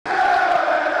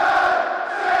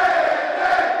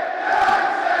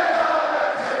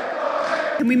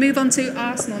Can we move on to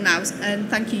Arsenal now? And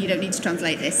thank you, you don't need to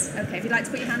translate this. Okay, if you'd like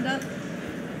to put your hand up.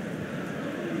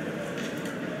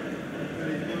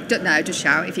 No, just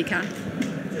shout if you can.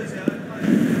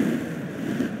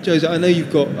 Jose, I know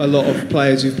you've got a lot of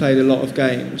players who've played a lot of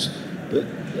games, but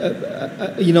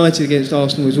United against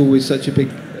Arsenal is always such a big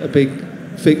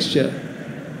fixture.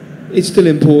 It's still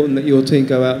important that your team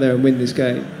go out there and win this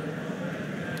game.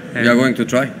 We are going to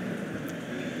try.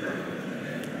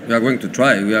 We are going to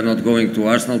try. We are not going to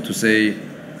Arsenal to say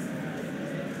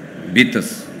beat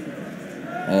us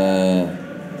or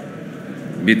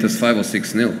beat us 5 or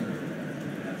 6-0.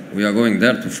 We are going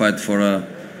there to fight for a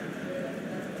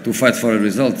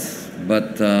result,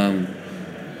 but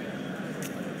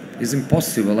it's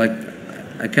impossible.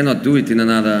 I cannot do it in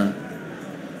another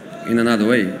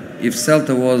way. If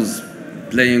Celta was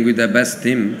playing with their best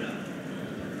team,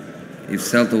 if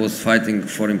Celta was fighting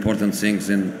for important things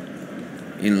in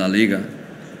La Liga,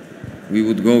 we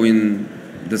would go in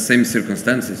the same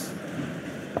circumstances.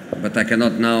 But I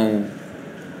cannot now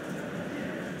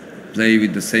play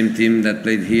with the same team that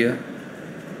played here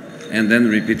and then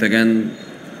repeat again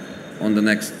on the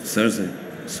next Thursday.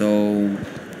 So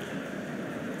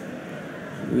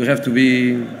we have to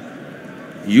be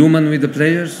human with the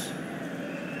players.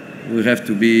 We have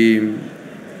to be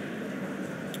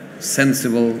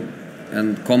sensible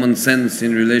and common sense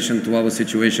in relation to our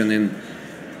situation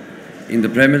in the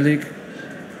Premier League.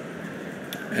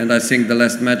 And I think the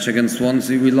last match against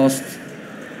Swansea, we lost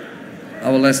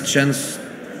our last chance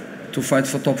to fight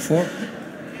for top 4.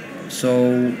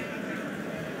 So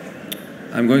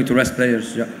I'm going to rest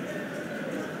players, yeah.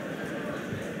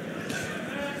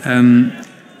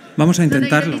 Vamos a intentarlo.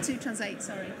 No, you don't need to translate,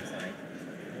 sorry.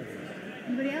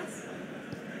 Anybody else?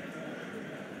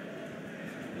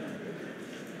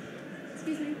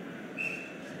 Excuse me.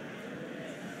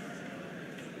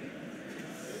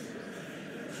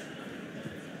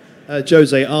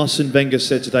 Jose, Arsene Wenger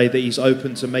said today that he's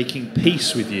open to making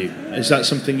peace with you. Is that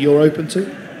something you're open to?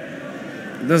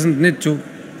 It doesn't need to.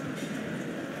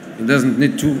 It doesn't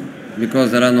need to,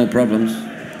 because there are no problems.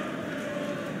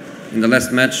 In the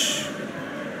last match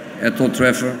at Old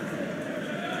Trafford,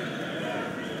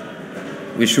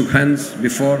 we shook hands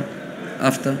before,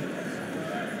 after.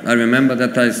 I remember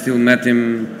that I still met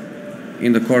him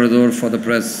in the corridor for the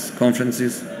press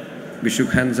conferences. We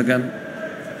shook hands again.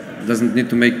 Doesn't need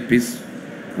to make peace.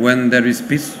 When there is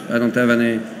peace, I don't have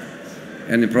any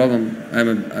problem.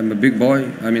 I'm a big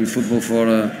boy. I'm in football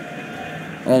for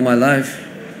all my life.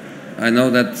 I know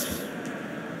that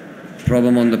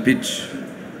problem on the pitch,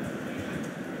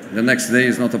 the next day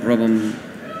is not a problem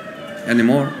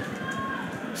anymore.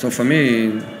 So for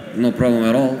me, no problem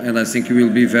at all. And I think you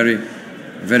will be very,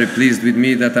 very pleased with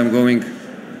me that I'm going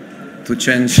to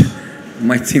change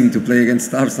my team to play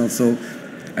against Arsenal. So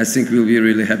I think you'll be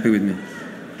really happy with me.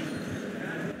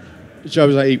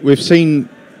 Jose, we've seen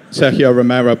Sergio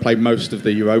Romero play most of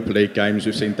the Europa League games.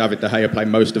 We've seen David De Gea play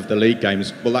most of the league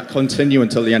games. Will that continue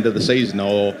until the end of the season,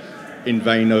 or in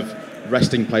vain of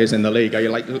resting players in the league? Are you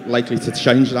likely to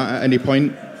change that at any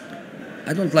point?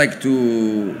 I don't like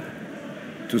to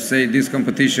say this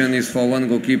competition is for one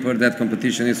goalkeeper, that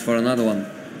competition is for another one.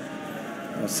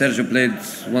 Sergio played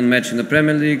one match in the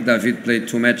Premier League. David played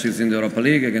 2 matches in the Europa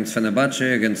League against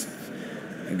Fenerbahce, against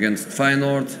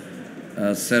Feyenoord.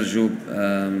 Sergio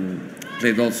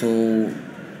played also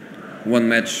 1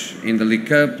 match in the League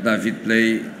Cup. David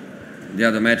played the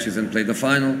other matches and played the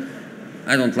final.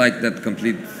 I don't like that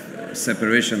complete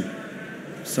separation.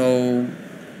 So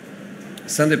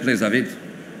Sunday plays David.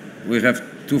 We have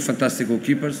 2 fantastic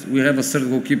goalkeepers. We have a third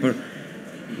goalkeeper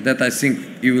that I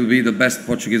think he will be the best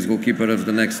Portuguese goalkeeper of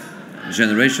the next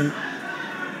generation.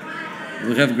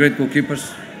 We have great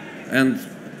goalkeepers, and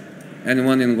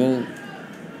anyone in goal,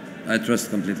 I trust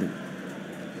completely.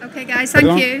 Okay, guys,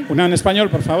 thank you. Una en español,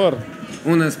 por favor.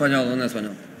 Una en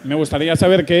español. Me gustaría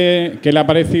saber qué le ha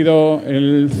parecido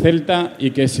el Celta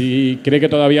y que si cree que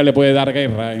todavía le puede dar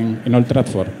guerra en Old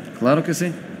Trafford. Claro que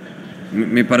sí.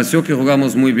 Me pareció que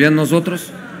jugamos muy bien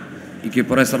nosotros y que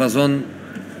por esa razón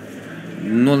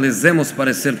no les hemos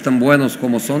parecer tan buenos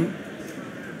como son,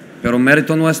 pero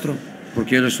mérito nuestro,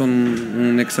 porque ellos son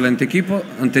un excelente equipo,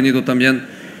 han tenido también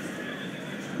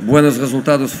buenos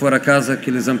resultados fuera de casa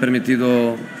que les han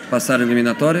permitido pasar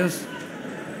eliminatorias,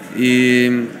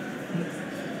 y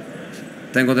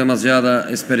tengo demasiada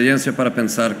experiencia para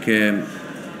pensar que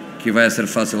va a ser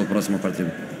fácil el próximo partido.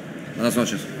 Buenas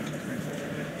noches.